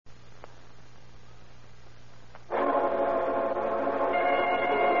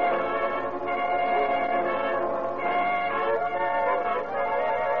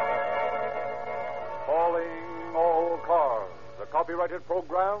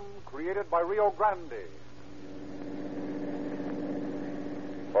program created by Rio Grande.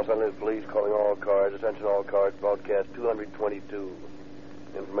 Los Angeles Police calling all cars. Attention all cars. Broadcast 222.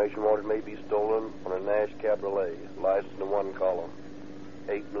 Information wanted may be stolen on a Nash Cabriolet. License in one column.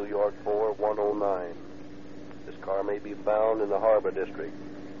 8 New York 4109. This car may be found in the Harbor District.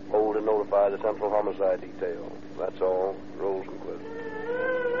 Hold and notify the Central Homicide Detail. That's all. Rosenquist.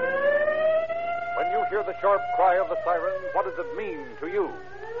 When you hear the sharp cry of the siren, what does it mean to you?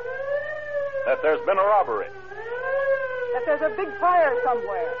 That there's been a robbery. That there's a big fire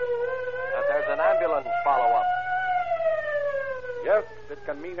somewhere. That there's an ambulance follow-up. Yes, it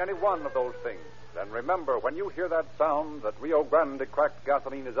can mean any one of those things. And remember, when you hear that sound, that Rio Grande cracked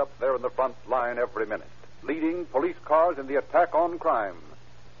gasoline is up there in the front line every minute, leading police cars in the attack on crime,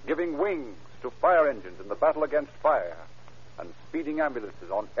 giving wings to fire engines in the battle against fire, and speeding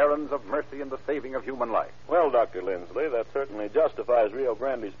ambulances on errands of mercy and the saving of human life. Well, Dr. Lindsley, that certainly justifies Rio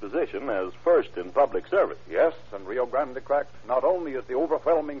Grande's position as first in public service. Yes, and Rio Grande cracked not only is the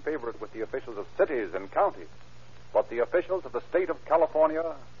overwhelming favorite with the officials of cities and counties, but the officials of the state of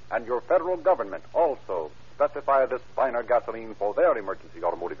California and your federal government also specify this finer gasoline for their emergency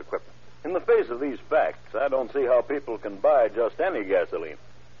automotive equipment. In the face of these facts, I don't see how people can buy just any gasoline.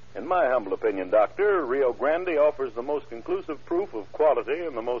 In my humble opinion, Doctor, Rio Grande offers the most conclusive proof of quality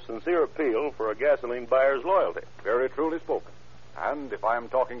and the most sincere appeal for a gasoline buyer's loyalty. Very truly spoken. And if I am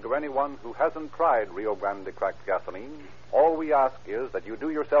talking to anyone who hasn't tried Rio Grande cracked gasoline, all we ask is that you do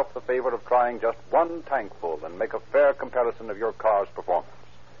yourself the favor of trying just one tankful and make a fair comparison of your car's performance.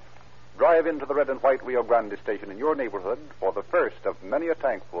 Drive into the red and white Rio Grande station in your neighborhood for the first of many a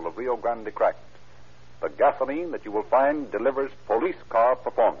tankful of Rio Grande cracked. The gasoline that you will find delivers police car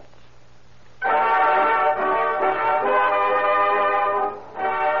performance.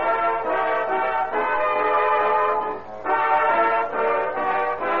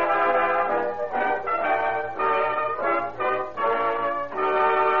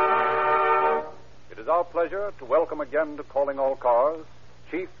 It is our pleasure to welcome again to Calling All Cars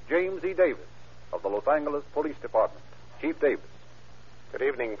Chief James E. Davis of the Los Angeles Police Department. Chief Davis. Good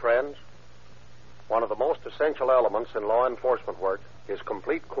evening, friends. One of the most essential elements in law enforcement work is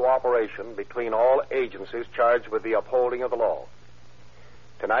complete cooperation between all agencies charged with the upholding of the law.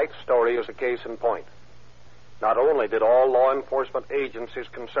 Tonight's story is a case in point. Not only did all law enforcement agencies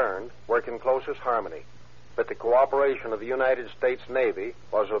concerned work in closest harmony, but the cooperation of the United States Navy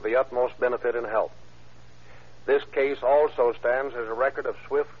was of the utmost benefit and help. This case also stands as a record of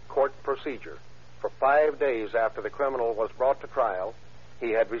swift court procedure. For 5 days after the criminal was brought to trial,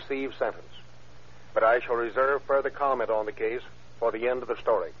 he had received sentence. But I shall reserve further comment on the case for the end of the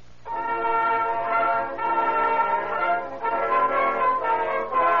story.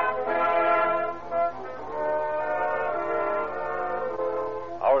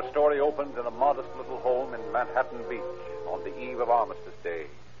 Our story opens in a modest little home in Manhattan Beach on the eve of Armistice Day.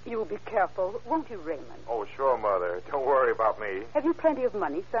 You'll be careful, won't you, Raymond? Oh, sure, Mother. Don't worry about me. Have you plenty of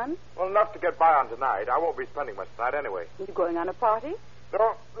money, son? Well, enough to get by on tonight. I won't be spending much tonight anyway. You going on a party?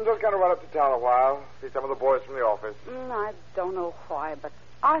 No, I'm just going to run up to town a while, see some of the boys from the office. I don't know why, but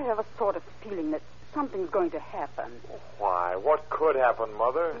I have a sort of feeling that something's going to happen. Why? What could happen,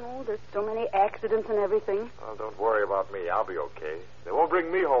 Mother? Oh, there's so many accidents and everything. Well, don't worry about me. I'll be okay. They won't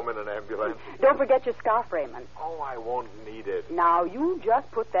bring me home in an ambulance. Don't forget your scarf, Raymond. Oh, I won't need it. Now, you just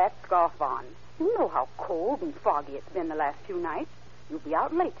put that scarf on. You know how cold and foggy it's been the last few nights. You'll be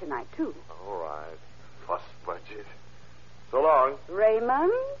out late tonight, too. All right. Fuss budget. So long.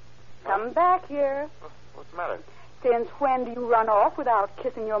 Raymond, come back here. What's the matter? Since when do you run off without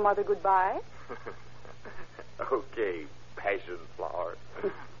kissing your mother goodbye? Okay, passion flower.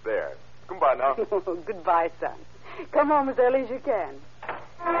 There. Goodbye now. Goodbye, son. Come home as early as you can.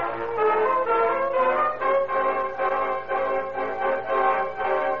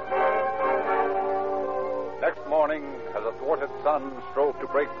 Next morning, as a thwarted sun strove to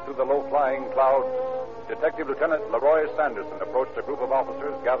break through the low-flying clouds, Detective Lieutenant Leroy Sanderson approached a group of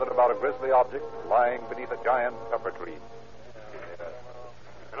officers gathered about a grisly object lying beneath a giant pepper tree.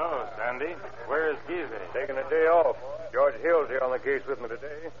 Hello, Sandy. Where is Giese? Taking a day off. George Hill's here on the case with me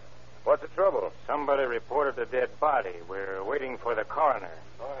today. What's the trouble? Somebody reported a dead body. We're waiting for the coroner.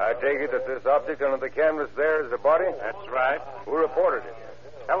 I take it that this object under the canvas there is the body? That's right. Who reported it?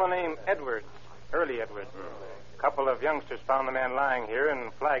 Fellow named Edwards. Early Edwards. A couple of youngsters found the man lying here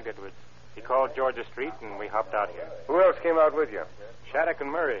and flagged Edwards. He called Georgia Street, and we hopped out here. Who else came out with you? Shattuck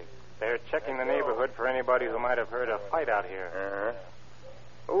and Murray. They're checking the neighborhood for anybody who might have heard a fight out here. Uh-huh.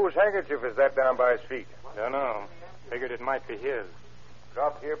 Whose handkerchief is that down by his feet? Don't know. Figured it might be his.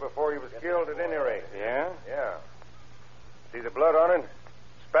 Dropped here before he was killed at any rate. Yeah? Yeah. See the blood on it?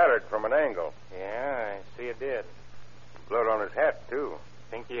 spattered from an angle. Yeah, I see it did. Blood on his hat, too.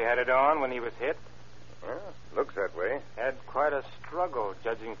 Think he had it on when he was hit? Well, looks that way. Had quite a struggle,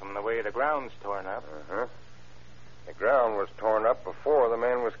 judging from the way the ground's torn up. Uh-huh. The ground was torn up before the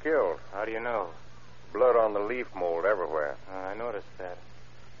man was killed. How do you know? Blood on the leaf mold everywhere. I noticed that.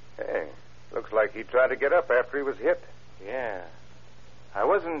 Hey, looks like he tried to get up after he was hit. Yeah. I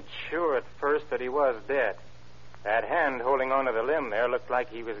wasn't sure at first that he was dead. That hand holding onto the limb there looked like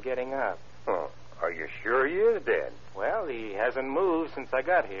he was getting up. Oh, are you sure he is dead? Well, he hasn't moved since I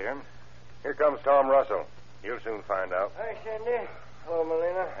got here. Here comes Tom Russell. You'll soon find out. Hi, Sandy. Hello,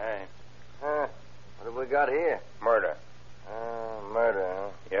 Melina. Hey. What have we got here? Murder. Murder, huh?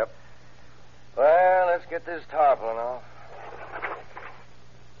 Yep. Well, let's get this tarpaulin off.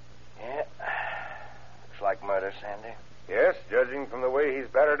 Yeah. Looks like murder, Sandy. Yes, judging from the way he's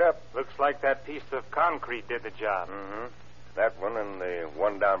battered up. Looks like that piece of concrete did the job. Mm-hmm. That one and the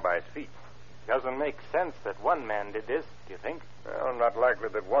one down by his feet. Doesn't make sense that one man did this, do you think? Well, not likely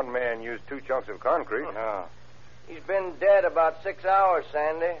that one man used 2 chunks of concrete. No. He's been dead about 6 hours,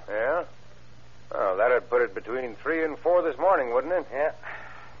 Sandy. Yeah? Oh, that'd put it between 3 and 4 this morning, wouldn't it? Yeah.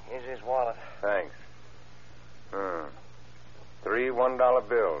 Here's his wallet. Thanks. 3 $1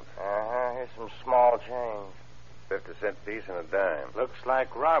 bills. Here's some small change. 50-cent piece and a dime. Looks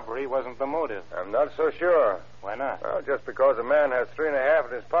like robbery wasn't the motive. I'm not so sure. Why not? Well, just because a man has 3.5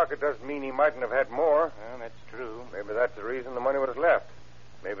 in his pocket doesn't mean he mightn't have had more. Well, that's true. Maybe that's the reason the money was left.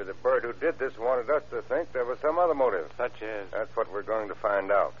 Maybe the bird who did this wanted us to think there was some other motive. Such as? That's what we're going to find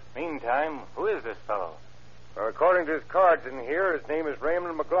out. Meantime, who is this fellow? Well, according to his cards in here, his name is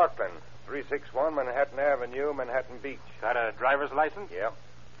Raymond McLaughlin, 361 Manhattan Avenue, Manhattan Beach. Got a driver's license? Yep,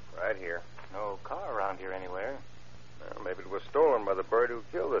 right here. No car around here anywhere. Well, maybe it was stolen by the bird who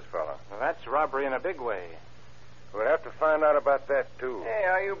killed this fellow. Well, that's robbery in a big way. We'll have to find out about that, too. Hey,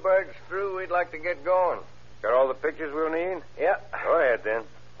 are you birds through? We'd like to get going. Got all the pictures we'll need? Yep. Go ahead, then.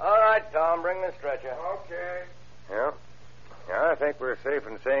 All right, Tom, bring the stretcher. Okay. Yeah, I think we're safe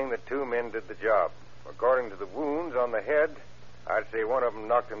in saying that 2 men did the job. According to the wounds on the head, I'd say one of them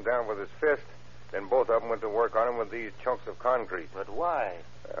knocked him down with his fist, then both of them went to work on him with these chunks of concrete. But why?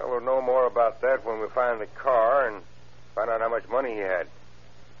 Well, we'll know more about that when we find the car and find out how much money he had.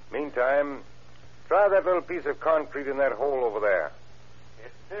 Meantime, try that little piece of concrete in that hole over there.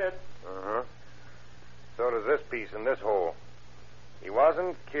 It did. Uh-huh. So does this piece in this hole. He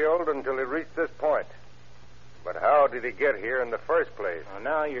wasn't killed until he reached this point. But how did he get here in the first place? Well,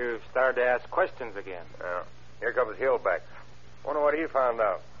 now you've started to ask questions again. Here comes Hillback. Wonder what he found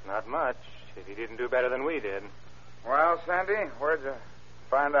out. Not much, if he didn't do better than we did. Well, Sandy, where'd you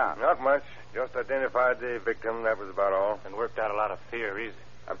find out? Not much. Just identified the victim. That was about all. And worked out a lot of theories.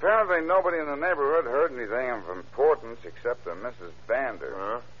 Apparently nobody in the neighborhood heard anything of importance except Mrs. Bander.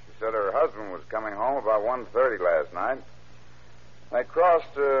 Uh-huh. She said her husband was coming home about 1:30 last night. They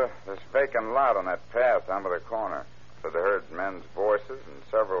crossed this vacant lot on that path down by the corner. Said they heard men's voices and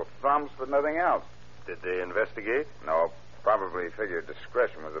several thumps, but nothing else. Did they investigate? No, probably figured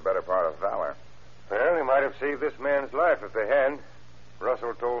discretion was the better part of valor. Well, they might have saved this man's life if they hadn't.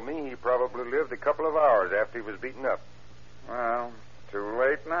 Russell told me he probably lived a couple of hours after he was beaten up. Well, too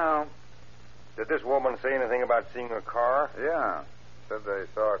late now. Did this woman say anything about seeing a car? Yeah. Said they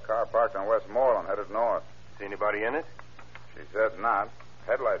saw a car parked on Westmoreland headed north. See anybody in it? She said not.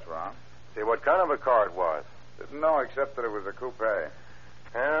 Headlights were on. Say what kind of a car it was. Didn't know except that it was a coupe.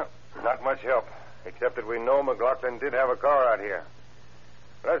 Well, not much help, except that we know McLaughlin did have a car out here.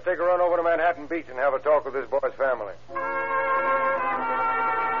 Let's take a run over to Manhattan Beach and have a talk with this boy's family.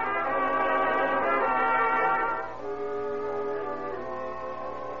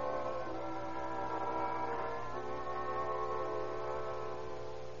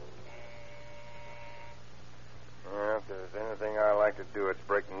 If there's anything I like to do, it's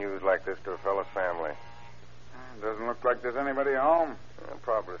breaking news like this to a fellow's family. Doesn't look like there's anybody home.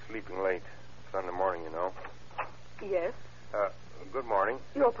 Probably sleeping late. Sunday morning, you know. Yes? Good morning.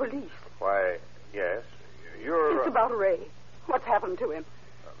 You're police. Why, yes. You're... It's about Ray. What's happened to him?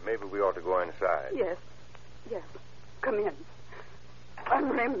 Maybe we ought to go inside. Yes. Yes. Come in. I'm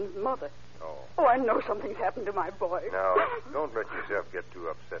Raymond's mother. Oh. Oh, I know something's happened to my boy. Now, don't let yourself get too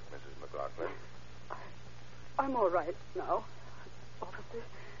upset, Mrs. McLaughlin. I'm all right now. Officer,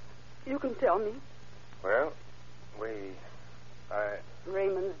 you can tell me. Well,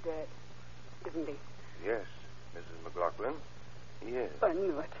 Raymond's dead, isn't he? Yes, Mrs. McLaughlin. He is. I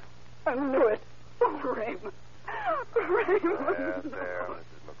knew it. I knew it. Oh, Raymond. Raymond. There,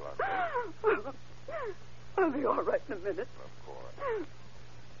 Mrs. McLaughlin. I'll be all right in a minute. Of course.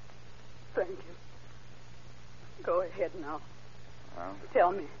 Thank you. Go ahead now. Well,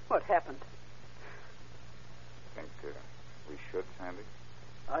 Tell me, what happened? think we should, Sandy?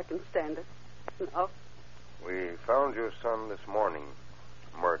 I can stand it. No. We found your son this morning,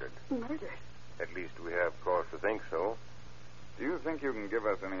 murdered. Murdered? At least we have cause to think so. Do you think you can give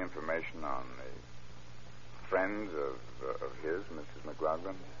us any information on the friends of his, Mrs.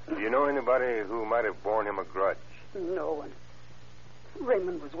 McLaughlin? Do you know anybody who might have borne him a grudge? No one.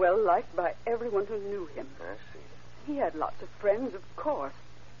 Raymond was well liked by everyone who knew him. I see. He had lots of friends, of course,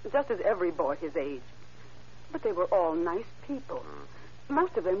 just as every boy his age. But they were all nice people.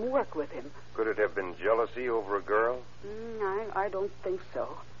 Most of them worked with him. Could it have been jealousy over a girl? I don't think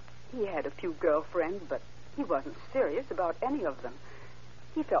so. He had a few girlfriends, but he wasn't serious about any of them.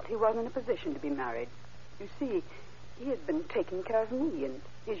 He felt he wasn't in a position to be married. You see, he had been taking care of me and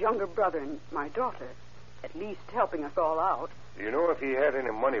his younger brother and my daughter, at least helping us all out. Do you know if he had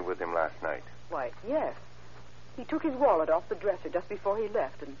any money with him last night? Why, yes. He took his wallet off the dresser just before he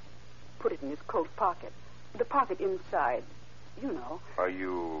left and put it in his coat pocket. The pocket inside, you know. Are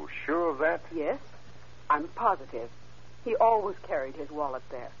you sure of that? Yes, I'm positive. He always carried his wallet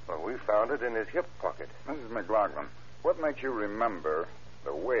there. Well, we found it in his hip pocket. Mrs. McLaughlin, what makes you remember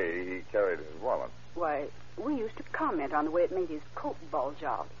the way he carried his wallet? Why, we used to comment on the way it made his coat bulge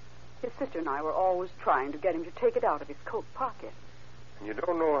out. His sister and I were always trying to get him to take it out of his coat pocket. And you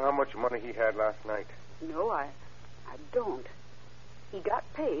don't know how much money he had last night? No, I don't. He got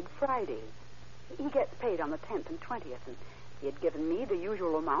paid Fridays. He gets paid on the 10th and 20th, and he had given me the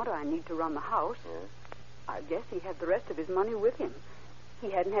usual amount I need to run the house. Yes. I guess he had the rest of his money with him.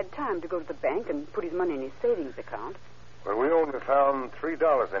 He hadn't had time to go to the bank and put his money in his savings account. Well, we only found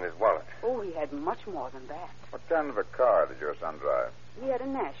 $3 in his wallet. Oh, he had much more than that. What kind of a car did your son drive? He had a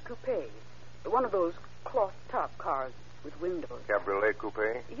Nash coupe. One of those cloth-top cars with windows. Cabriolet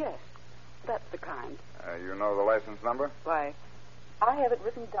coupe? Yes, that's the kind. You know the license number? Why, I have it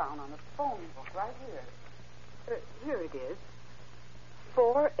written down on the phone book right here. Here it is.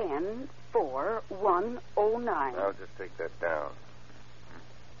 4N4109. I'll just take that down.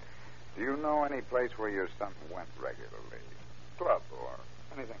 Do you know any place where your son went regularly? Club or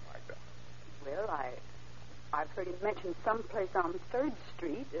anything like that? Well, I've heard him mention someplace on 3rd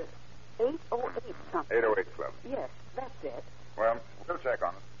Street, 808 something. 808 Club. Yes, that's it. Well, we'll check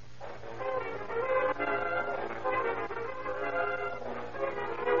on it.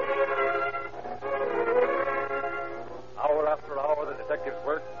 Hour after hour, the detectives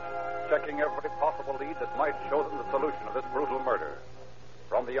worked, checking every possible lead that might show them the solution of this brutal murder.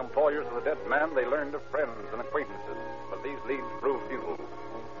 From the employers of the dead man, they learned of friends and acquaintances, but these leads proved futile.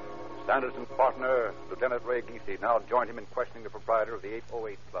 Sanderson's partner, Lieutenant Ray Giese, now joined him in questioning the proprietor of the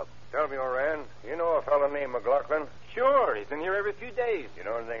 808 Club. Tell me, Oran, you know a fellow named McLaughlin? Sure, he's in here every few days. You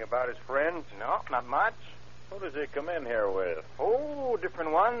know anything about his friends? No, not much. Who does he come in here with? Oh,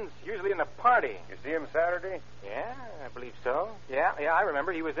 different ones. Usually in a party. You see him Saturday? Yeah, I believe so. Yeah, I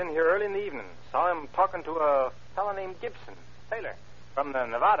remember he was in here early in the evening. Saw him talking to a fellow named Gibson, sailor. From the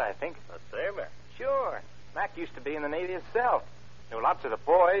Nevada, I think. A sailor? Sure. Mac used to be in the Navy himself. Knew lots of the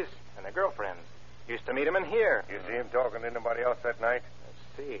boys and their girlfriends. Used to meet him in here. You see him talking to anybody else that night? Let's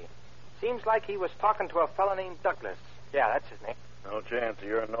see. Seems like he was talking to a fellow named Douglas. Yeah, that's his name. No chance of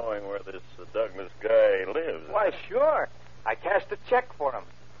your knowing where this Douglas guy lives. Why, sure. I cashed a check for him.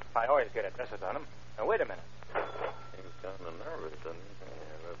 I always get addresses on him. Now, wait a minute. He's kind of nervous, isn't he?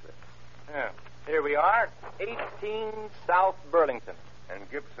 Yeah. Here we are, 18 South Burlington. And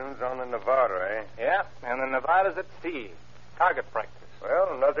Gibson's on the Nevada, eh? Yeah, and the Nevada's at sea. Target practice.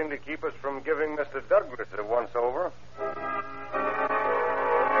 Well, nothing to keep us from giving Mr. Douglas a once-over.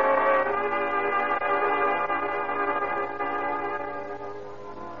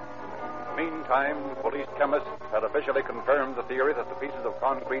 Meantime, police chemists had officially confirmed the theory that the pieces of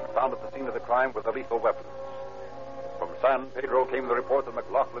concrete found at the scene of the crime were the lethal weapons. From San Pedro came the report that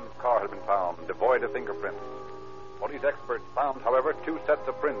McLaughlin's car had been found, devoid of fingerprints. Police experts found, however, 2 sets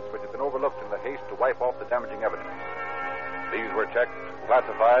of prints which had been overlooked in the haste to wipe off the damaging evidence. These were checked,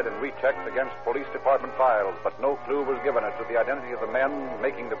 classified, and rechecked against police department files, but no clue was given as to the identity of the men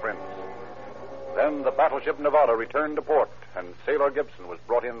making the prints. Then the battleship Nevada returned to port, and Sailor Gibson was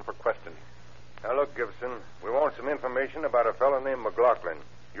brought in for questioning. Now, look, Gibson, we want some information about a fellow named McLaughlin.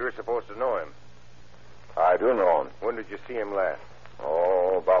 You're supposed to know him. I do know him. When did you see him last?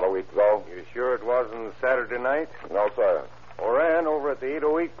 Oh, about a week ago. You sure it wasn't Saturday night? No, sir. Oran over at the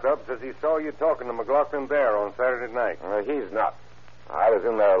 808 Club says he saw you talking to McLaughlin there on Saturday night. He's not. I was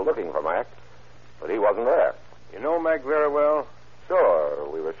in there looking for Mac, but he wasn't there. You know Mac very well? Sure,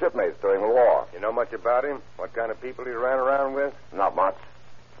 we were shipmates during the war. You know much about him? What kind of people he ran around with? Not much.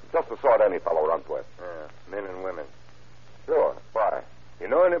 Just the sort any fellow runs with. Men and women. Sure. Why? You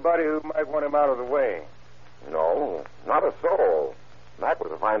know anybody who might want him out of the way? No, not a soul. Mac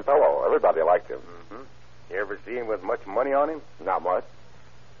was a fine fellow. Everybody liked him. Mm-hmm. You ever see him with much money on him? Not much.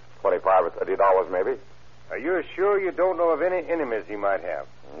 $25 or $30 maybe. Are you sure you don't know of any enemies he might have?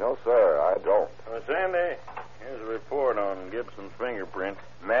 No, sir, I don't. Sandy, here's a report on Gibson's fingerprint.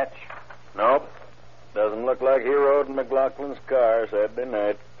 Match? Nope. Doesn't look like he rode in McLaughlin's car Saturday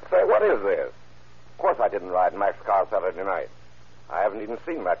night. Say, what is this? Of course I didn't ride in Mac's car Saturday night. I haven't even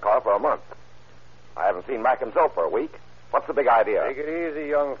seen that car for a month. I haven't seen Mac himself for a week. What's the big idea? Take it easy,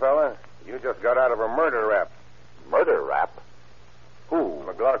 young fella. You just got out of a murder rap. Murder rap? Who?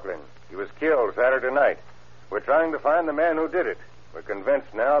 McLaughlin. He was killed Saturday night. We're trying to find the man who did it. We're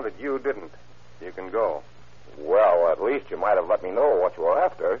convinced now that you didn't. You can go. Well, at least you might have let me know what you were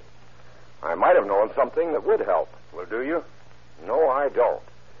after. I might have known something that would help. Well, do you? No, I don't.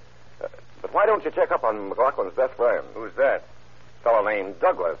 But why don't you check up on McLaughlin's best friend? Who's that? A fellow named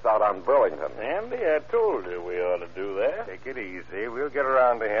Douglas out on Burlington. Sandy, I told you we ought to do that. Take it easy. We'll get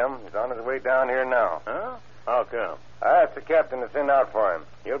around to him. He's on his way down here now. Huh? How come? I asked the captain to send out for him.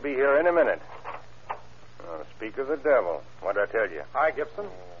 He'll be here in a minute. Speak of the devil. What'd I tell you? Hi, Gibson.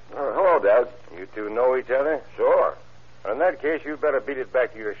 Hello, Doug. You two know each other? Sure. Well, in that case, you'd better beat it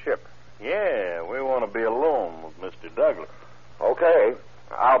back to your ship. Yeah, we want to be alone with Mr. Douglas. Okay.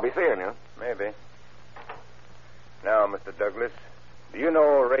 I'll be seeing you. Maybe. Now, Mr. Douglas, do you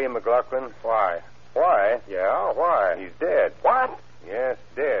know Ray McLaughlin? Why? Why? Yeah, why? He's dead. What? Yes,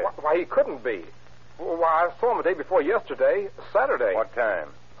 dead. Why, he couldn't be. Why, I saw him the day before yesterday, Saturday. What time?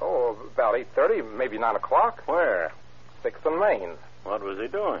 Oh, about 8:30, maybe 9 o'clock. Where? 6th and Main. What was he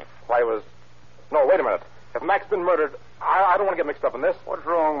doing? Why, he was... No, wait a minute. If Mac's been murdered, I don't want to get mixed up in this. What's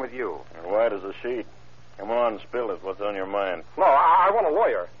wrong with you? And white as a sheet. Come on, spill it. What's on your mind? No, I want a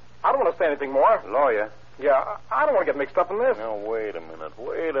lawyer. I don't want to say anything more. Lawyer? Yeah, I don't want to get mixed up in this. Now, wait a minute.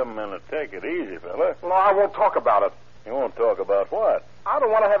 Wait a minute. Take it easy, fella. No, I won't talk about it. You won't talk about what? I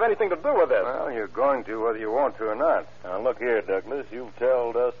don't want to have anything to do with this. Well, you're going to, whether you want to or not. Now, look here, Douglas. You've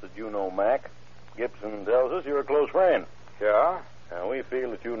told us that you know Mac. Gibson tells us you're a close friend. Yeah? Now, we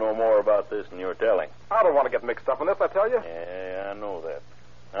feel that you know more about this than you're telling. I don't want to get mixed up in this, I tell you. Yeah, I know that.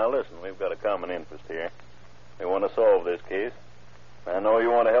 Now, listen, we've got a common interest here. We want to solve this case. I know you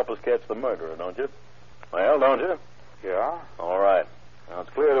want to help us catch the murderer, don't you? Well, don't you? Yeah? All right. Now, it's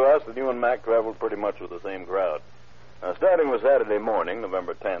clear to us that you and Mac traveled pretty much with the same crowd. Now, starting with Saturday morning,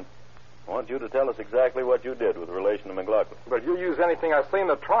 November 10th, I want you to tell us exactly what you did with relation to McLaughlin. But you use anything I say in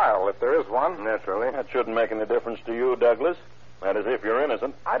the trial, if there is one. Naturally. That shouldn't make any difference to you, Douglas. That is if you're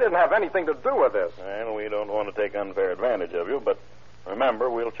innocent. I didn't have anything to do with this. And we don't want to take unfair advantage of you, but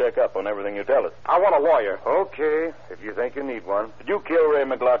remember, we'll check up on everything you tell us. I want a lawyer. Okay, if you think you need one. Did you kill Ray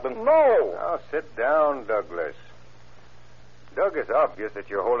McLaughlin? No. Now, sit down, Douglas. Doug, it's obvious that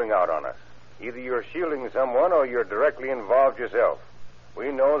you're holding out on us. Either you're shielding someone or you're directly involved yourself.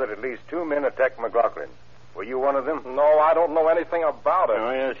 We know that at least 2 men attacked McLaughlin. Were you one of them? No, I don't know anything about it.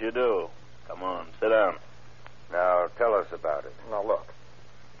 Oh, yes, you do. Come on, sit down. Now, tell us about it. Now, look.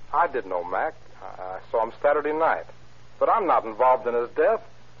 I did know Mac. I saw him Saturday night. But I'm not involved in his death.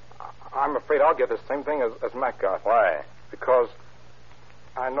 I'm afraid I'll get the same thing as Mac got. Why? Because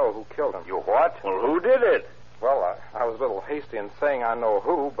I know who killed him. You what? Well, who did it? Well, I was a little hasty in saying I know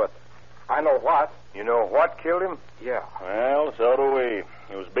who, but I know what. You know what killed him? Yeah. Well, so do we.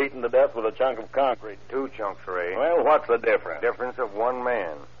 He was beaten to death with a chunk of concrete. 2 chunks, Ray. Well, what's the difference? Difference of 1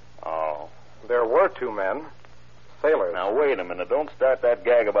 man. Oh. There were 2 men. Sailors. Now, wait a minute. Don't start that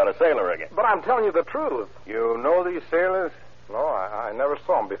gag about a sailor again. But I'm telling you the truth. You know these sailors? No, I never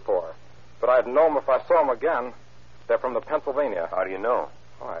saw them before. But I'd know them if I saw them again. They're from the Pennsylvania. How do you know?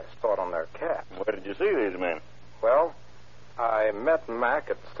 Oh, I saw it on their caps. Where did you see these men? Well, I met Mac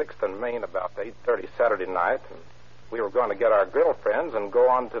at 6th and Main about 8:30 Saturday night, and we were going to get our girlfriends and go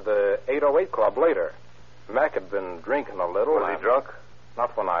on to the 808 Club later. Mac had been drinking a little. Was he drunk?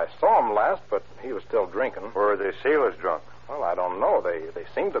 Not when I saw him last, but he was still drinking. Were the sailors drunk? Well, I don't know. They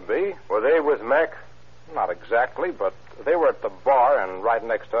seemed to be. Were they with Mac? Not exactly, but they were at the bar and right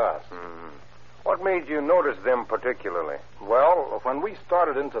next to us. What made you notice them particularly? Well, when we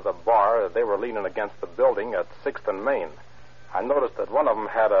started into the bar, they were leaning against the building at 6th and Main. I noticed that one of them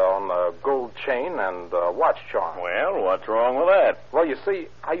had on a gold chain and a watch charm. Well, what's wrong with that? Well, you see,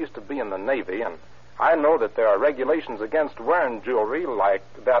 I used to be in the Navy, and I know that there are regulations against wearing jewelry like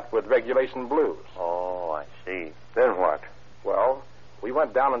that with regulation blues. Oh, I see. Then what? Well, we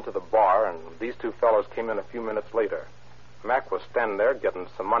went down into the bar, and these 2 fellows came in a few minutes later. Mac was standing there getting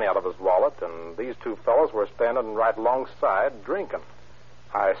some money out of his wallet, and these 2 fellows were standing right alongside drinking.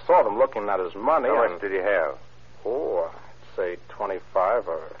 I saw them looking at his money. How much did he have? Oh, say $25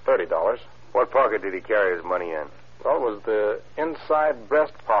 or $30. What pocket did he carry his money in? Well, it was the inside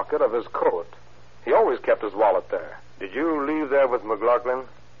breast pocket of his coat. He always kept his wallet there. Did you leave there with McLaughlin?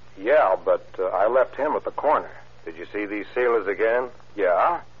 Yeah, but I left him at the corner. Did you see these sailors again?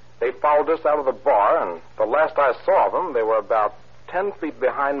 Yeah. They followed us out of the bar, and the last I saw them, they were about 10 feet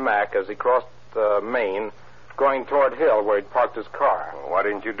behind Mac as he crossed Main, going toward Hill where he'd parked his car. Well, why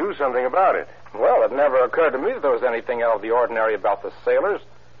didn't you do something about it? Well, it never occurred to me that there was anything out of the ordinary about the sailors.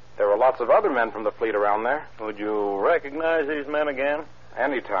 There were lots of other men from the fleet around there. Would you recognize these men again?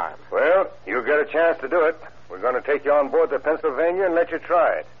 Anytime. Well, you'll get a chance to do it. We're going to take you on board the Pennsylvania and let you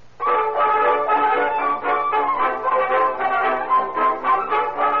try it.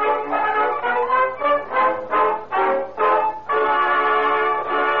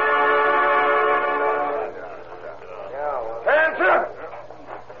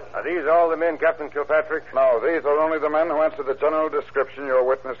 Are these all the men, Captain Kilpatrick? No, these are only the men who answer the general description your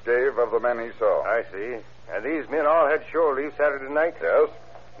witness gave of the men he saw. I see. And these men all had shore leave Saturday night? Yes.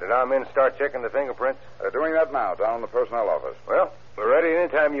 Did our men start checking the fingerprints? They're doing that now, down in the personnel office. Well, we're ready any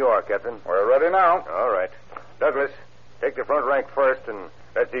time you are, Captain. We're ready now. All right. Douglas, take the front rank first, and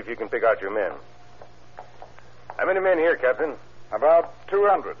let's see if you can pick out your men. How many men here, Captain? About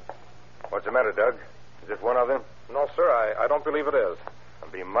 200. What's the matter, Doug? Is this one of them? No, sir, I don't believe it is. I'll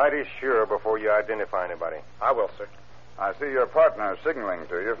be mighty sure before you identify anybody. I will, sir. I see your partner signaling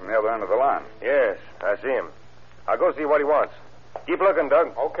to you from the other end of the line. Yes, I see him. I'll go see what he wants. Keep looking,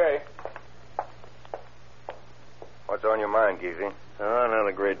 Doug. Okay. What's on your mind, Geezy? Oh, not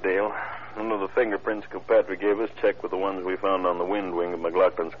a great deal. None of the fingerprints Kilpatrick gave us checked with the ones we found on the wind wing of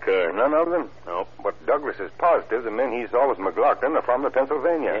McLaughlin's car. None of them? Nope. But Douglas is positive the men he saw with McLaughlin are from the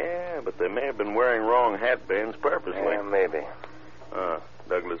Pennsylvania. Yeah, but they may have been wearing wrong hat bands purposely. Yeah, maybe.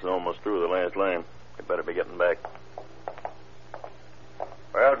 Douglas is almost through the last lane. You better be getting back.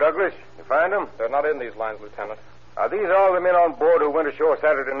 Well, Douglas, you find them? They're not in these lines, Lieutenant. Are these all the men on board who went ashore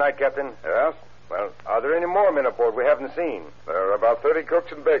Saturday night, Captain? Yes. Well, are there any more men aboard we haven't seen? There are about 30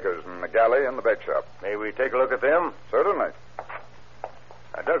 cooks and bakers in the galley and the bake shop. May we take a look at them? Certainly.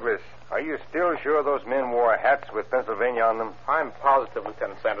 Now, Douglas, are you still sure those men wore hats with Pennsylvania on them? I'm positive,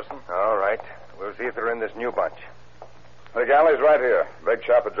 Lieutenant Sanderson. All right. We'll see if they're in this new bunch. The galley's right here. Bake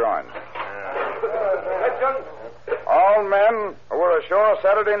shop adjoins. All men who were ashore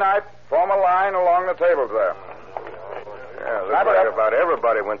Saturday night form a line along the tables there. Yeah, looks like about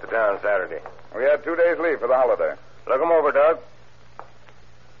everybody went to town Saturday. We had 2 days leave for the holiday. Look 'em over, Doug.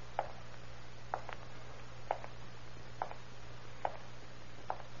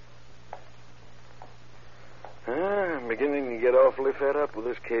 I'm beginning to get awfully fed up with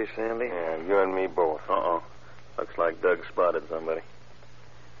this case, Sandy. Yeah, you and me both. Uh-oh. Looks like Doug spotted somebody.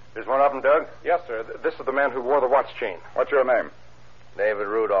 This one of them, Doug? Yes, sir. This is the man who wore the watch chain. What's your name? David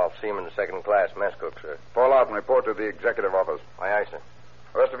Rudolph, Seaman, second class, mess cook, sir. Fall out and report to the executive office. Aye, aye, sir.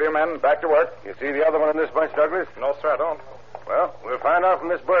 The rest of you men, back to work. You see the other one in this bunch, Douglas? No, sir, I don't. Well, we'll find out from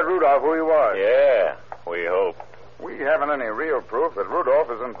this bird Rudolph who he was. Yeah, we hope. We haven't any real proof that Rudolph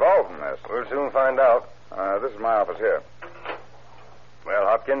is involved in this. We'll soon find out. This is my office here. Well,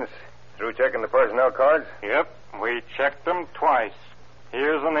 Hopkins, through checking the personnel cards? Yep, we checked them twice.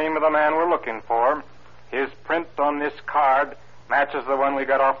 Here's the name of the man we're looking for. His print on this card matches the one we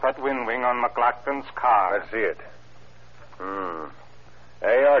got off that wind wing on McLaughlin's car. Let's see it.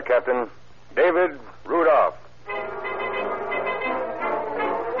 There you are, Captain. David Rudolph.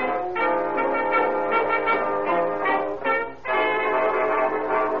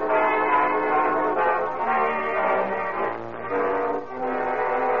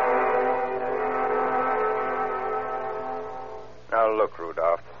 Now, look,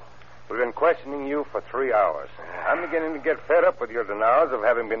 Rudolph. We've been questioning you for 3 hours. I'm beginning to get fed up with your denials of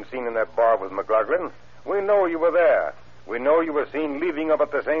having been seen in that bar with McLaughlin. We know you were there. We know you were seen leaving up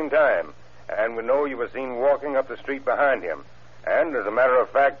at the same time. And we know you were seen walking up the street behind him. And, as a matter of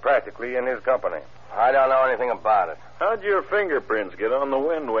fact, practically in his company. I don't know anything about it. How'd your fingerprints get on the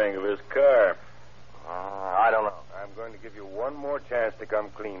wind wing of his car? I don't know. I'm going to give you one more chance to come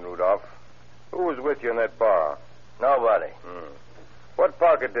clean, Rudolph. Who was with you in that bar? Nobody. What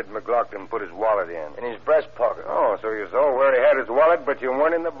pocket did McLaughlin put his wallet in? In his breast pocket. Oh, so you saw where he had his wallet, but you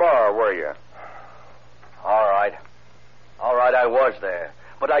weren't in the bar, were you? All right. All right, I was there.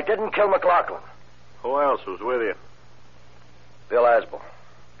 But I didn't kill McLaughlin. Who else was with you? Bill Asbel.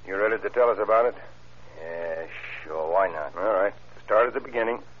 You ready to tell us about it? Yeah, sure. Why not? All right. Start at the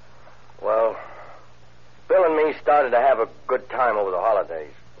beginning. Well, Bill and me started to have a good time over the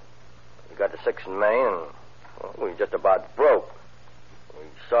holidays. We got to 6th and Main, and we just about broke. We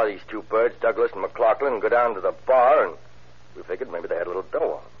saw these two birds, Douglas and McLaughlin, go down to the bar, and We figured maybe they had a little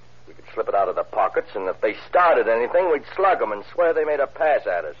dough on them. We could slip it out of their pockets, and if they started anything, we'd slug them and swear they made a pass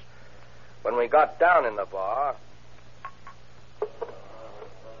at us. When we got down in the bar...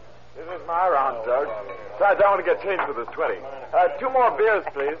 This is my round, Doug. Besides, I want to get changed for this 20. 2 more beers,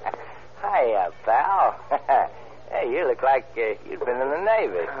 please. Hiya, pal. Hey, you look like you've been in the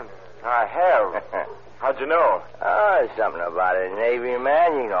Navy. I have. How'd you know? Oh, something about a Navy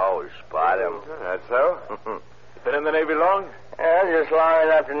man. You can always spot him. That's so? You been in the Navy long? Yeah, just long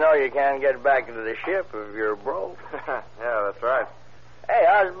enough to know you can't get back into the ship if you're broke. Yeah, that's right. Hey,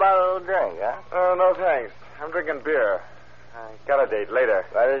 how's about a little drink, huh? Oh, no thanks. I'm drinking beer. I got a date later.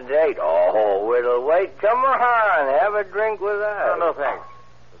 Got a date? Oh, we'll wait. Come on, have a drink with us. Oh, no thanks.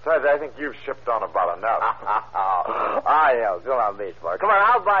 Besides, I think you've shipped on about enough. I know. Come on, baseball. Come on,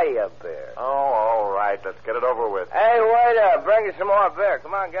 I'll buy you a beer. Oh, all right. Let's get it over with. Hey, waiter, bring us some more beer.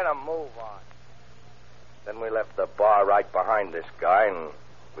 Come on, get a move on. Then we left the bar right behind this guy, and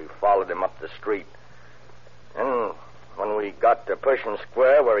we followed him up the street. And when we got to Pershing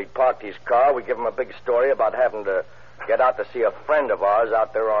Square, where he parked his car, we gave him a big story about having to get out to see a friend of ours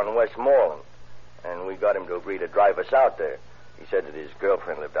out there on Westmoreland. And we got him to agree to drive us out there. He said that his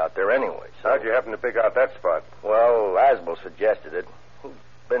girlfriend lived out there anyway. So... How'd you happen to pick out that spot? Well, Asbel suggested it. He'd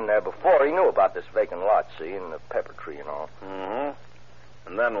been there before. He knew about this vacant lot, see, and the pepper tree and all. Mm-hmm.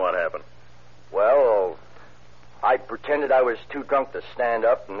 And then what happened? Well, I pretended I was too drunk to stand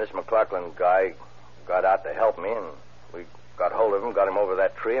up, and this McLaughlin guy got out to help me, and we got hold of him, got him over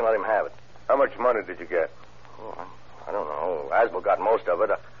that tree, and let him have it. How much money did you get? Oh, I don't know. Asbel got most of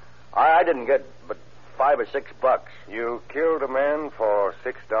it. I didn't get but $5 or $6. You killed a man for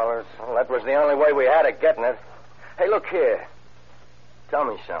 $6? Well, that was the only way we had of getting it. Hey, look here. Tell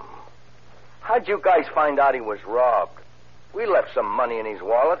me something. How'd you guys find out he was robbed? We left some money in his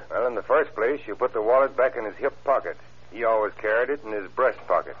wallet. Well, in the first place, you put the wallet back in his hip pocket. He always carried it in his breast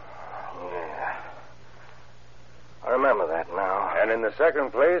pocket. Yeah. I remember that now. And in the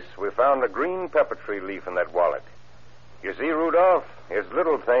second place, we found a green pepper tree leaf in that wallet. You see, Rudolph, it's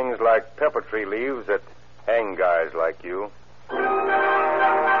little things like pepper tree leaves that hang guys like you.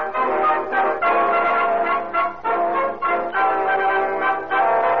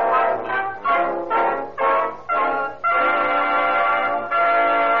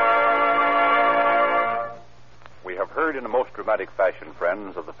 We have heard in a most dramatic fashion,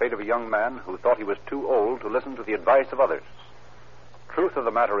 friends, of the fate of a young man who thought he was too old to listen to the advice of others. Truth of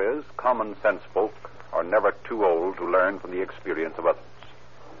the matter is, common sense folk are never too old to learn from the experience of others.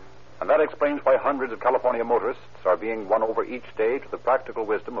 And that explains why hundreds of California motorists are being won over each day to the practical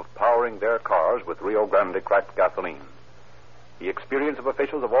wisdom of powering their cars with Rio Grande cracked gasoline. The experience of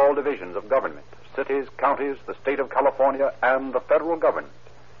officials of all divisions of government, cities, counties, the state of California, and the federal government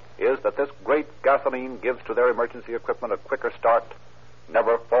is that this great gasoline gives to their emergency equipment a quicker start,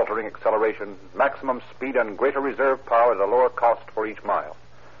 never faltering acceleration, maximum speed, and greater reserve power at a lower cost for each mile.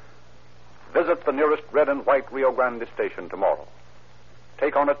 Visit the nearest red and white Rio Grande station tomorrow.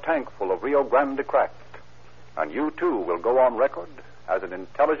 Take on a tank full of Rio Grande cracked, and you too will go on record as an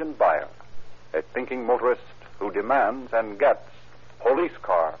intelligent buyer, a thinking motorist who demands and gets police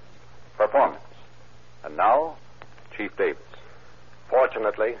car performance. And now, Chief Davis.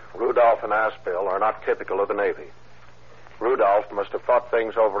 Fortunately, Rudolph and Aspel are not typical of the Navy. Rudolph must have thought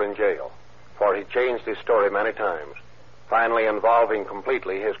things over in jail, for he changed his story many times, finally involving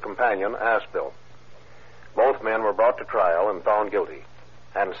completely his companion, Aspel. Both men were brought to trial and found guilty,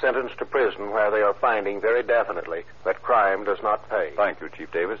 and sentenced to prison where they are finding very definitely that crime does not pay. Thank you,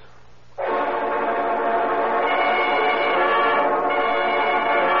 Chief Davis.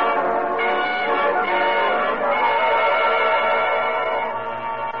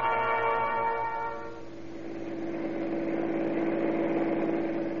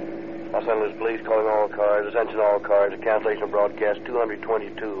 Los Angeles Police calling all cars. Attention all cars. A cancellation of broadcast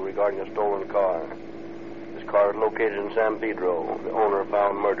 222 regarding a stolen car. This car is located in San Pedro. The owner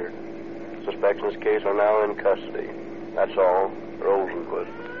found murdered. Suspects in this case are now in custody. That's all. Rosenquist.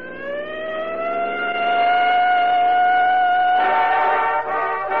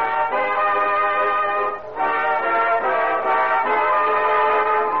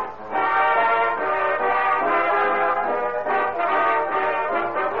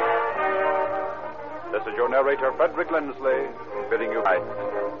 This is your narrator, Frederick Lindsley, bidding you good night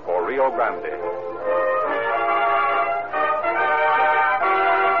for Rio Grande.